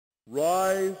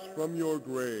Rise from your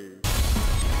grave.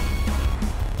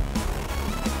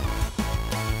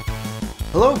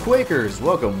 Hello Quakers!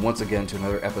 Welcome once again to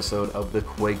another episode of the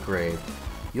Quake Grave.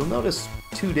 You'll notice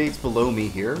two dates below me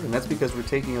here, and that's because we're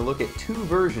taking a look at two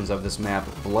versions of this map,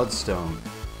 Bloodstone.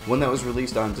 One that was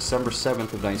released on December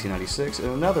 7th of 1996,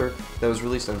 and another that was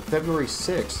released on February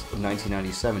 6th of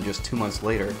 1997, just 2 months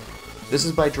later. This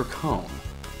is by Drakkon.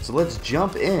 So let's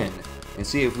jump in and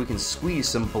see if we can squeeze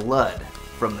some blood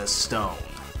from this stone.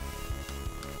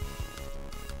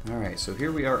 Alright, so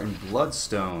here we are in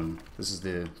Bloodstone. This is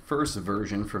the first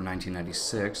version from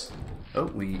 1996. Oh,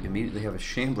 we immediately have a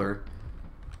Shambler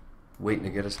waiting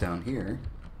to get us down here.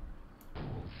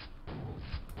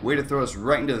 Way to throw us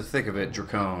right into the thick of it,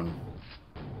 Drakkon.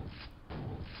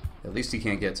 At least he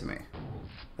can't get to me.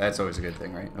 That's always a good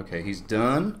thing, right? Okay, he's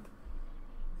done.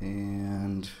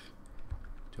 And do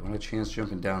I want a chance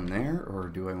jumping down there, or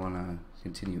do I want to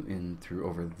continue in through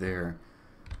over there?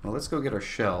 Well, let's go get our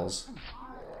shells.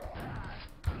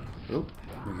 Oh,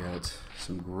 we got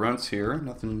some grunts here.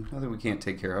 Nothing we can't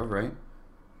take care of, right?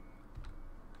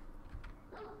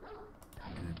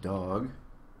 And a dog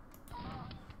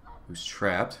who's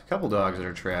trapped. A couple dogs that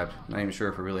are trapped. Not even sure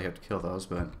if we really have to kill those,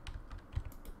 but...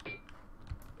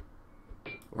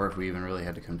 or if we even really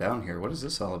had to come down here. What is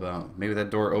this all about? Maybe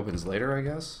that door opens later, I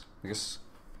guess? I guess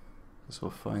we'll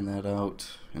find that out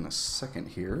in a second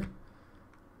here.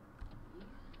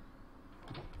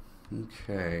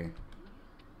 Okay.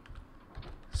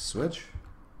 Switch.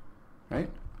 Right?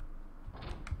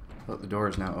 Oh, the door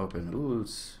is now open. Ooh,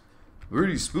 it's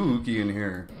pretty spooky in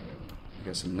here. We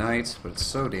got some nights, but it's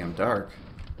so damn dark.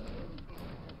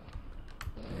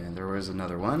 And there was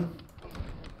another one.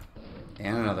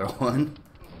 And another one.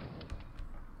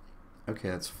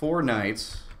 Okay, that's 4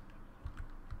 nights.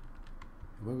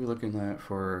 What are we looking at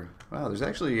for... wow, there's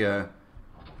actually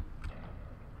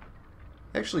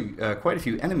quite a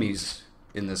few enemies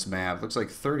in this map. Looks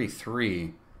like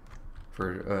 33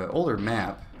 for older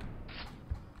map.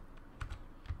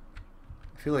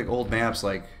 I feel like old maps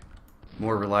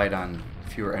more relied on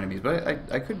fewer enemies, but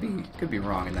I could be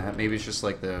wrong in that. Maybe it's just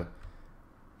like the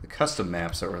custom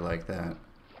maps that were like that.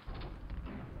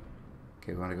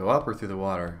 Okay, we want to go up or through the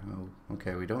water? Oh,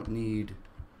 okay, we don't need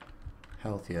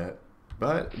health yet,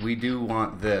 but we do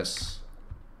want this.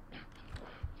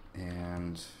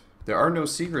 And there are no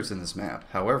secrets in this map.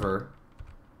 However,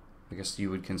 I guess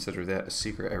you would consider that a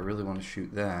secret. I really want to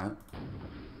shoot that.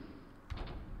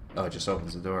 Oh, it just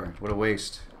opens the door. What a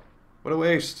waste. What a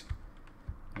waste.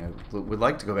 I would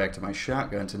like to go back to my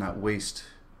shotgun to not waste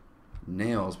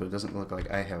nails, but it doesn't look like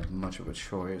I have much of a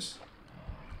choice.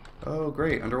 Oh,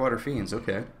 great. Underwater fiends.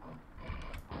 Okay.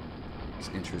 It's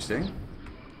interesting.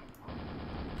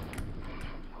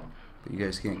 But you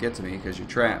guys can't get to me because you're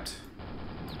trapped.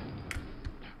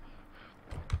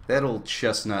 That old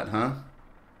chestnut, huh?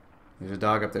 There's a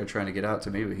dog up there trying to get out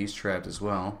to me, but he's trapped as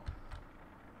well.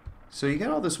 So you got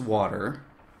all this water.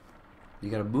 You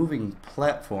got a moving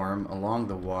platform along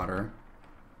the water.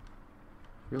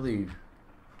 Really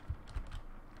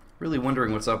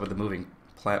wondering what's up with the moving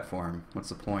platform. What's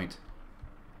the point?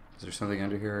 Is there something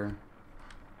under here?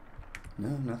 No,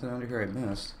 nothing under here I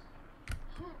missed.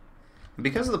 And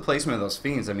because of the placement of those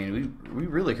fiends, I mean, we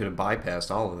really could have bypassed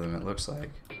all of them, it looks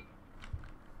like.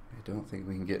 I don't think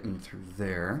we can get in through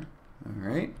there.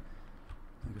 Alright.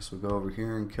 I guess we'll go over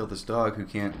here and kill this dog who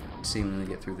can't seemingly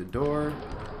get through the door.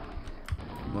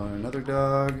 Want another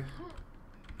dog.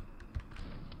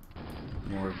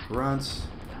 More grunts.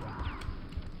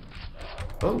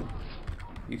 Oh!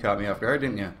 You caught me off guard,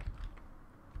 didn't you?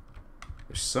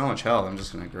 There's so much health, I'm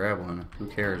just gonna grab one. Who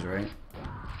cares, right?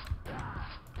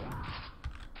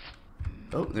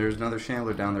 Oh, there's another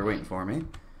Shambler down there waiting for me.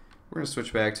 We're going to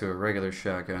switch back to a regular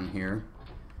shotgun here,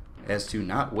 as to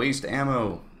not waste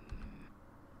ammo.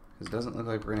 Because it doesn't look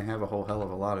like we're going to have a whole hell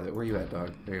of a lot of it. Where you at,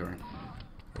 dog? There you are.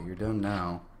 Okay, you're done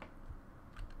now.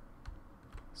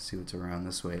 Let's see what's around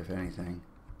this way, if anything.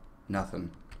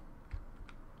 Nothing.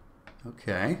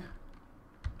 Okay.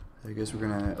 I guess we're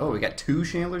going to... oh, we got 2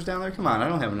 Shamblers down there? Come on, I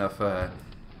don't have enough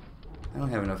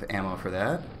ammo for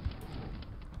that.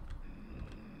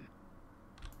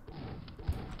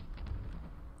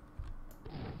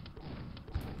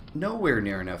 Nowhere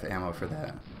near enough ammo for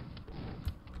that.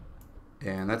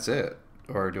 And that's it.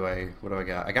 Or what do I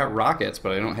got? I got rockets,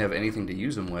 but I don't have anything to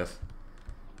use them with.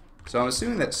 So I'm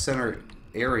assuming that center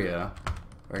area,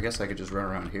 or I guess I could just run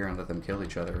around here and let them kill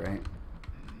each other, right?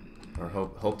 Or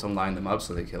hope to line them up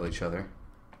so they kill each other.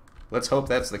 Let's hope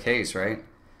that's the case, right?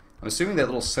 I'm assuming that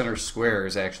little center square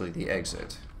is actually the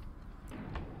exit.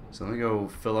 So let me go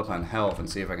fill up on health and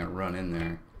see if I can run in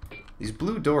there. These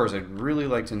blue doors, I'd really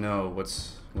like to know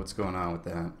what's going on with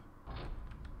that.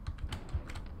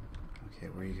 Okay,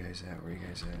 where are you guys at? Where are you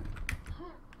guys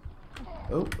at?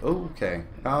 Oh, okay.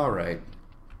 Alright.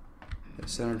 The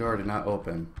center door did not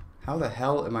open. How the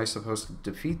hell am I supposed to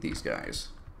defeat these guys?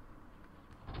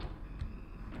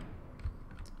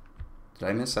 Did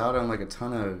I miss out on like a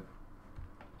ton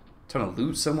of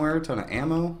loot somewhere? A ton of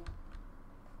ammo?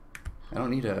 I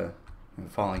don't need I'm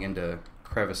falling into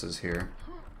crevices here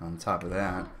on top of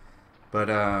that. But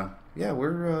yeah,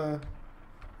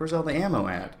 where's all the ammo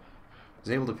at? I was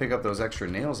able to pick up those extra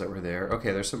nails that were there.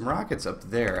 Okay, there's some rockets up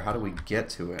there. How do we get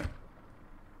to it?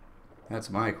 That's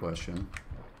my question.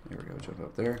 There we go, jump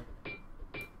up there.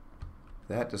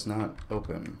 That does not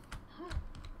open.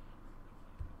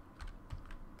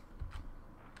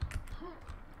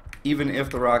 Even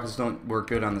if the rockets don't work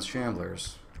good on the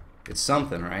Shamblers, it's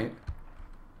something, right?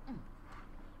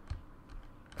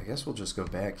 I guess we'll just go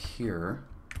back here.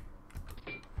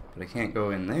 But I can't go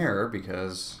in there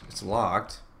because it's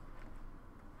locked.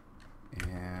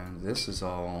 And this is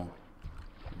all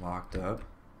locked up.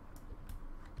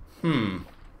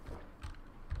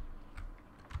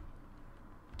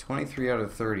 23 out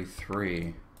of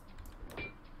 33.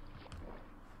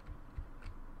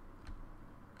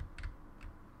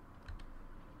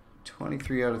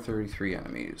 "23 out of 33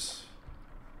 enemies.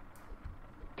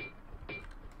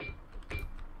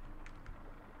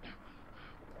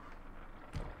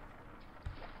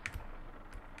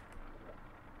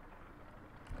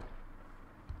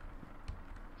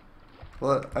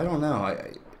 Well, I don't know.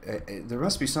 There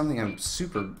must be something I'm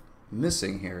super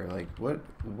missing here. Like,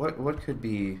 what could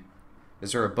be?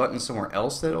 Is there a button somewhere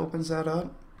else that opens that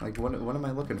up? Like, what am I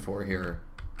looking for here?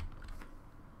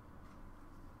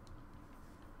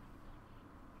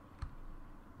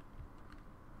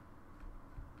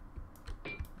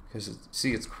 Because,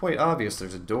 see, it's quite obvious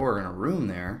there's a door in a room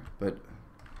there, but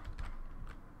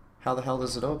how the hell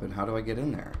does it open? How do I get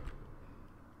in there?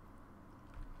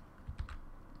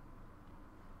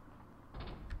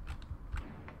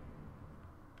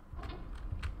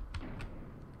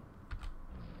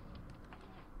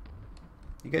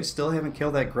 You guys still haven't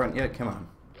killed that grunt yet? Come on.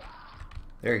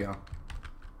 There you go.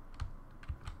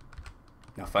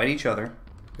 Now fight each other.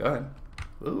 Go ahead.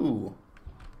 Ooh.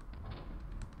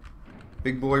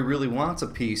 Big boy really wants a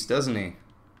piece, doesn't he?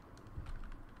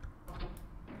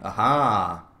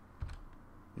 Aha!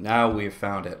 Now we've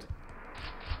found it.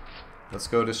 Let's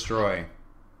go destroy.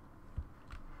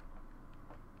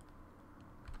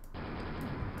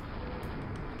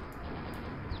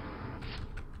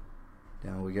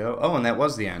 Down we go. Oh, and that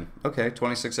was the end. Okay,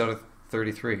 26 out of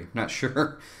 33. Not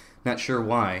sure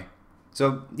why.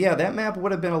 So, yeah, that map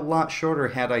would have been a lot shorter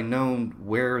had I known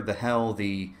where the hell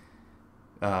the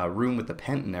room with the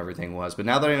pent and everything was. But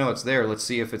now that I know it's there, let's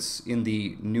see if it's in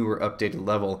the newer updated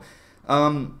level.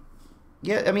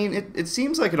 Yeah, I mean, it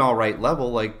seems like an alright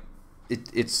level. Like,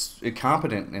 it's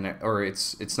competent in it, or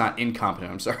it's not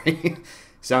incompetent, I'm sorry.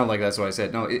 Sound like that's what I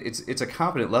said. No, it's a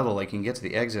competent level. Like, you can get to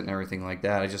the exit and everything like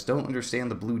that. I just don't understand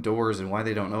the blue doors and why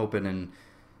they don't open, and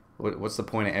what's the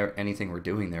point of anything we're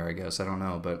doing there, I guess. I don't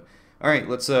know. But, alright,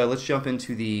 let's jump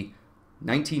into the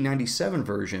 1997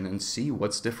 version and see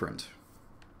what's different.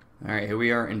 Alright, here we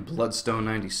are in Bloodstone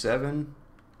 97.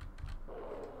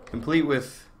 Complete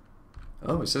with...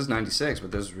 Oh, it says 96,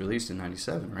 but this was released in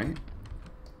 97, right?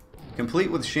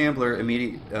 Complete with Shambler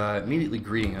immediately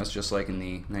greeting us, just like in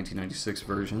the 1996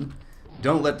 version.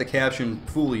 Don't let the caption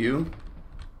fool you.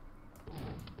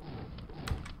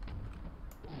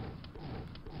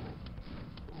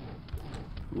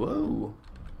 Whoa.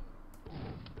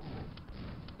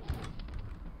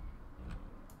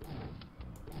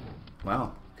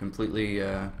 Wow. Completely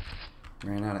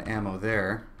ran out of ammo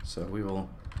there, so we will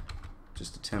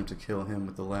just attempt to kill him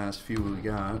with the last few we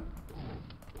got.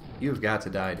 You've got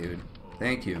to die, dude.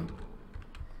 Thank you.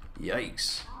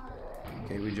 Yikes.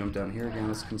 Okay, we jump down here again.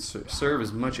 Let's conserve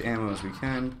as much ammo as we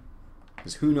can,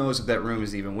 because who knows if that room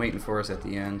is even waiting for us at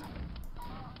the end.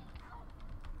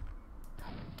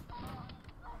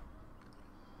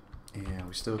 Yeah,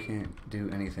 we still can't do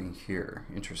anything here.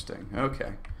 Interesting.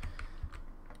 Okay.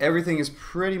 Everything is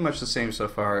pretty much the same so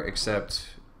far,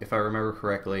 except, if I remember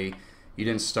correctly, you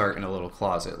didn't start in a little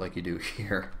closet like you do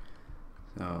here.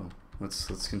 So,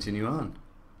 let's continue on.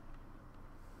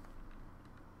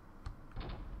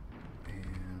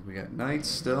 And we got knights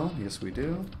still. Yes, we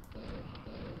do.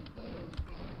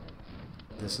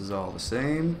 This is all the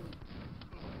same.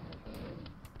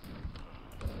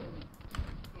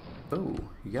 Oh,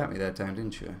 you got me that time,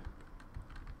 didn't you?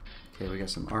 Okay, we got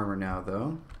some armor now,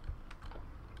 though.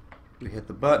 We hit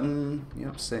the button.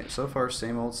 Yep, so far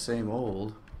same old, same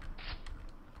old.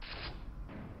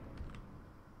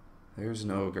 There's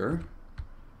an ogre.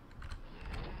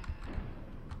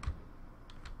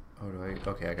 Oh, do I?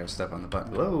 Okay, I gotta step on the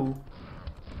button. Whoa!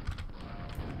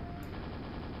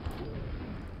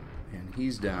 And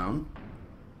he's down.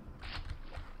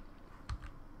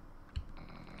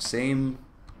 Same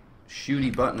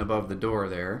shooty button above the door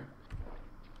there.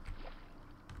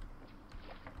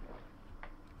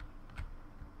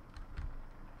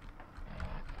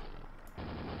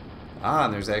 Ah,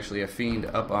 and there's actually a fiend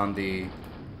up on the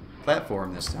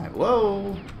platform this time.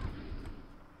 Whoa!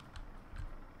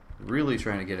 Really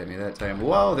trying to get at me that time.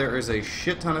 Whoa, there is a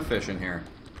shit ton of fish in here.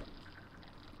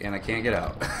 And I can't get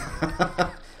out.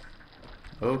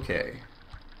 Okay.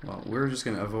 Well, we're just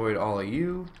going to avoid all of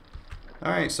you.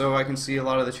 Alright, so I can see a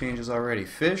lot of the changes already.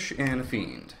 Fish and a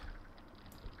fiend.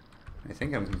 I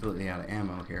think I'm completely out of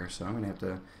ammo here, so I'm going to have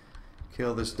to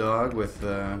kill this dog with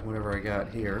whatever I got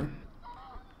here.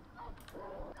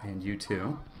 And you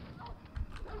too.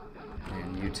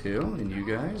 And you too. And you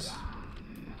guys.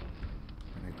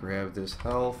 I'm going to grab this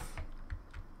health.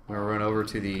 I'm going to run over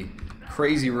to the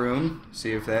crazy room,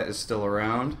 see if that is still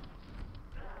around.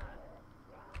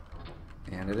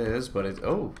 And it is, but it's...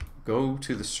 Oh! Go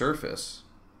to the surface.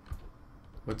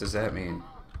 What does that mean?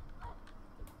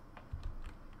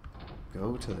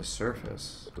 Go to the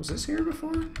surface. Was this here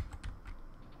before?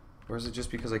 Or is it just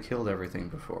because I killed everything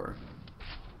before?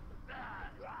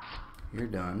 You're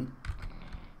done.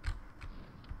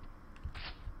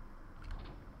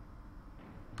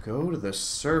 Go to the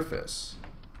surface.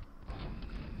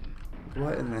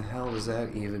 What in the hell does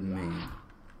that even mean?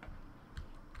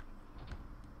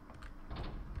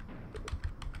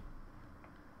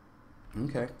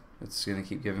 Okay, it's gonna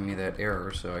keep giving me that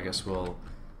error, so I guess we'll...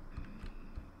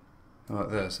 How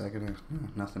about this?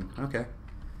 Nothing. Okay.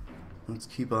 Let's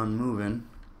keep on moving.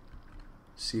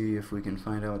 See if we can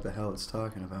find out what the hell it's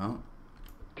talking about.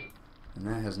 And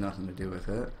that has nothing to do with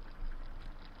it.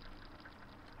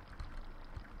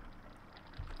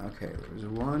 Okay, there's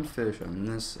one fish on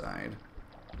this side.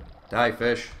 Die,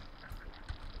 fish!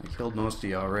 I killed most of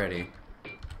you already.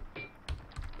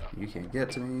 You can't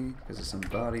get to me because of some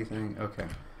body thing. Okay.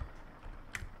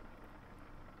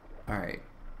 Alright.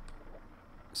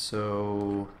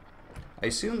 So... I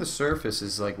assume the surface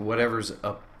is like whatever's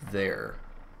up there.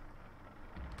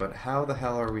 But how the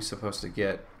hell are we supposed to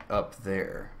get up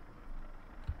there?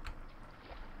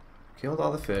 Killed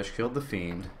all the fish, killed the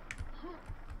fiend.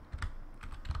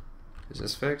 Is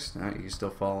this fixed? No, you can still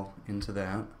fall into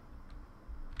that.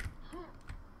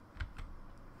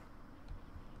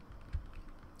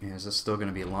 Yeah, is this still going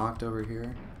to be locked over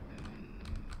here?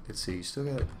 Let's see, you still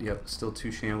got, yep, still two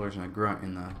shamblers and a grunt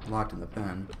in the, locked in the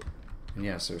pen. And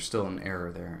yes, there's still an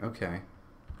error there. Okay.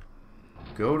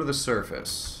 Go to the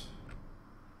surface.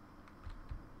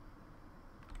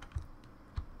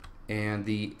 And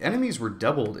the enemies were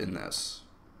doubled in this.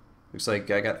 Looks like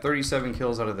I got 37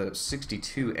 kills out of the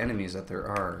 62 enemies that there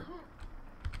are.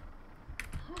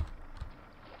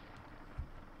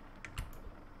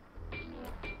 I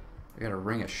got a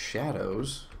Ring of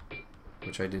Shadows,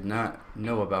 which I did not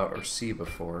know about or see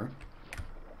before.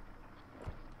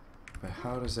 But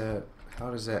how does that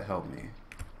help me?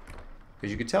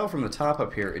 Because you can tell from the top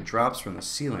up here, it drops from the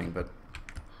ceiling, but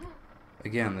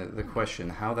again, the question,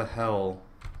 how the hell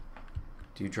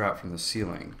do you drop from the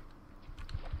ceiling?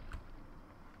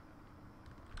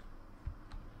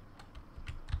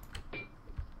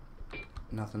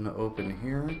 Nothing to open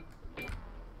here.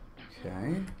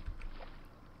 Okay.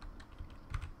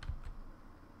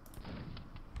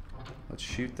 Let's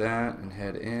shoot that and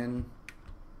head in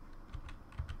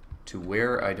to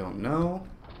where I don't know.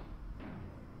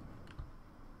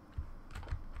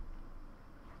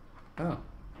 Oh,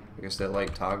 I guess that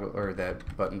light toggle, or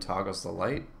that button toggles the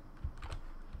light.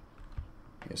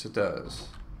 Yes, it does.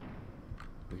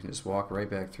 We can just walk right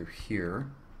back through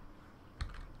here.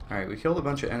 Alright, we killed a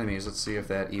bunch of enemies. Let's see if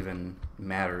that even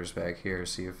matters back here.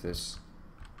 See if this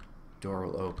door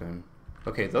will open.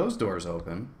 Okay, those doors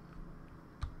open.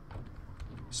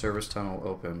 Service tunnel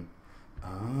open.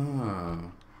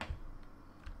 Oh.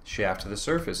 Shaft to the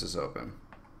surface is open.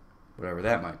 Whatever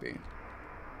that might be.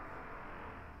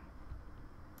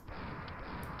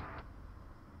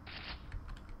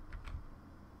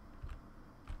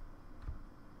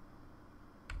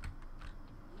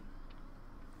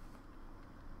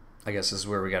 I guess this is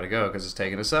where we gotta go because it's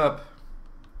taking us up.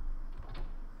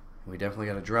 We definitely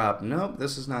gotta drop. Nope,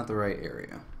 this is not the right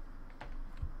area.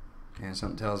 And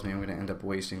something tells me I'm gonna end up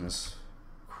wasting this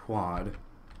quad.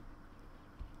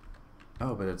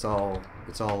 Oh, but it's all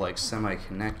like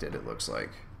semi-connected, it looks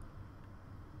like.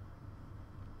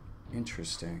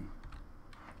 Interesting.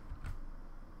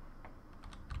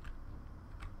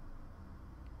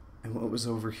 And what was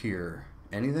over here?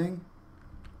 Anything?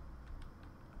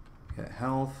 Got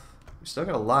health. We still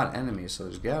got a lot of enemies, so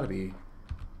there's gotta be...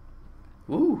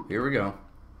 Ooh, here we go.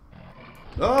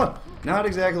 Oh! Not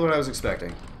exactly what I was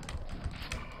expecting.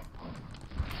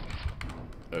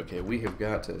 Okay, we have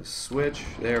got to switch.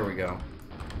 There we go.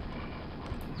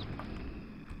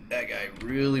 That guy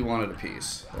really wanted a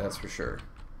piece, that's for sure.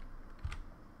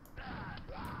 Is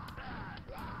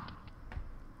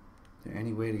there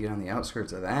any way to get on the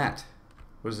outskirts of that?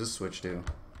 What does this switch do?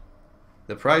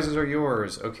 The prizes are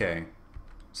yours. Okay.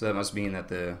 So that must mean that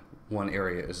the one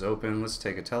area is open. Let's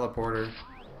take a teleporter.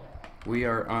 We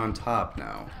are on top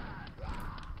now.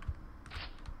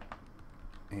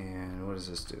 And what does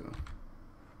this do?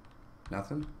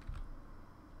 Nothing?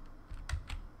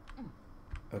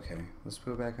 Okay, let's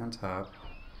go back on top.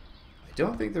 I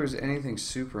don't think there's anything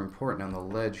super important on the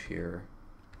ledge here.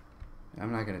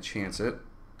 I'm not going to chance it,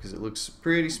 because it looks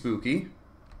pretty spooky.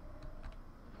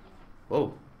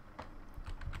 Whoa.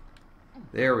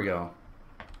 There we go.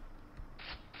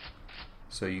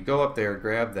 So you go up there,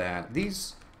 grab that.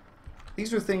 These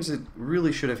are things that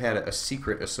really should have had a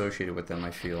secret associated with them,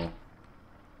 I feel.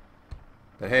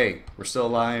 But hey, we're still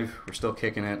alive, we're still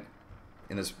kicking it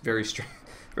in this very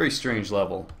strange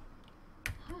level.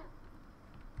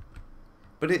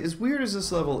 But as weird as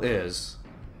this level is,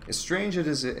 as strange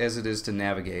as it is to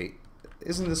navigate,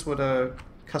 isn't this what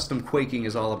custom quaking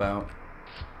is all about?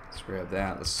 Let's grab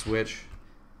that, let's switch.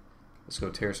 Let's go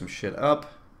tear some shit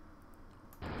up.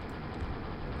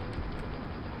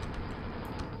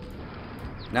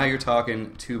 Now you're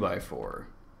talking 2x4.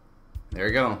 There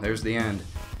you go, there's the end.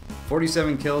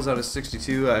 47 kills out of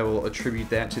 62, I will attribute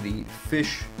that to the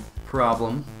fish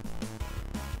problem.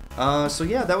 So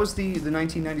yeah, that was the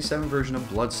 1997 version of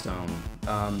Bloodstone.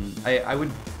 I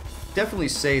would definitely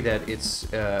say that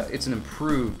it's an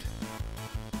improved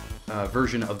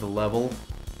version of the level.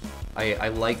 I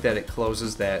like that it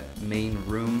closes that main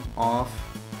room off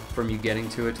from you getting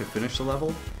to it to finish the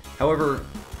level. However,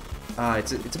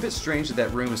 it's a bit strange that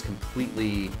that room is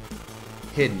completely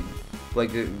hidden.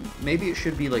 Like, maybe it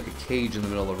should be like a cage in the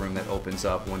middle of the room that opens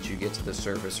up once you get to the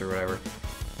surface or whatever.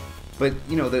 But,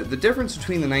 you know, the difference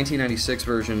between the 1996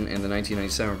 version and the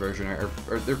 1997 version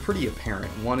they're pretty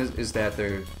apparent. One is that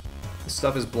the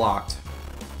stuff is blocked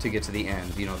to get to the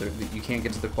end. You know, you can't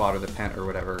get to the quad or the pent or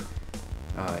whatever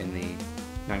in the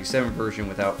 97 version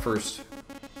without first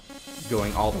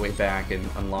going all the way back and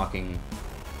unlocking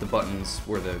the buttons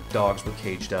where the dogs were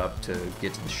caged up to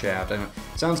get to the shaft. I know,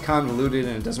 it sounds convoluted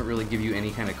and it doesn't really give you any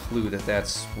kind of clue that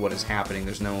that's what is happening.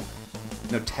 There's no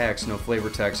text, no flavor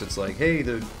text. It's like, hey,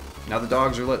 now the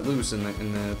dogs are let loose in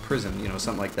the prison, you know,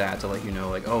 something like that to let you know,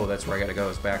 like, oh, that's where I gotta go,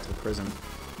 it's back to the prison.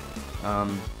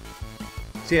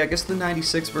 So yeah, I guess the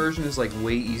 96 version is like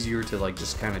way easier to like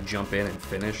just kind of jump in and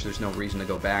finish. There's no reason to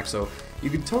go back, so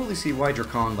you can totally see why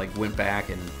Drakkon like went back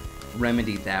and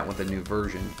remedied that with a new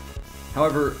version.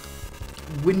 However,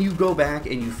 when you go back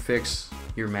and you fix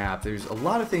your map, there's a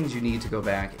lot of things you need to go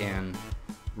back and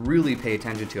really pay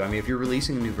attention to. I mean, if you're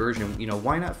releasing a new version, you know,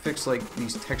 why not fix like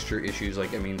these texture issues?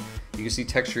 Like, I mean, you can see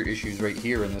texture issues right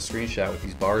here in the screenshot with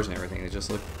these bars and everything. They just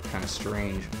look kind of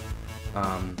strange.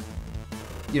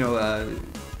 You know,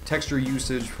 texture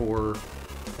usage for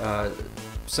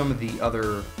some of the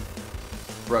other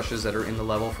brushes that are in the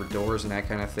level for doors and that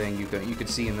kind of thing. You could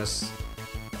see in this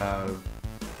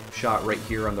shot right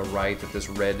here on the right that this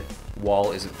red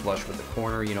wall isn't flush with the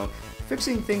corner, you know,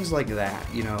 fixing things like that,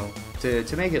 you know,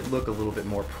 to make it look a little bit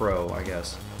more pro, I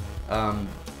guess.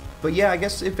 But yeah, I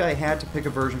guess if I had to pick a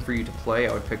version for you to play,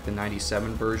 I would pick the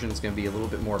 97 version. It's going to be a little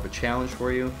bit more of a challenge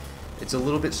for you. It's a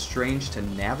little bit strange to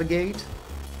navigate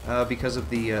because of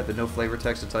the no flavor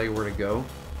text to tell you where to go.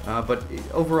 But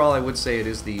overall, I would say it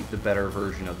is the better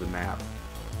version of the map.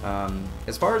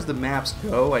 As far as the maps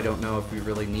go, I don't know if we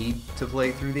really need to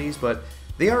play through these, but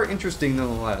they are interesting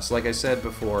nonetheless. Like I said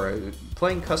before,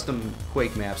 playing custom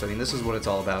Quake maps, I mean, this is what it's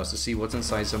all about, is to see what's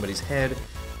inside somebody's head,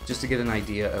 just to get an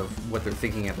idea of what they're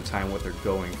thinking at the time, what they're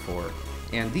going for.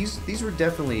 And these were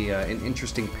definitely an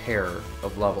interesting pair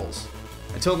of levels.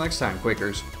 Until next time,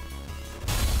 Quakers.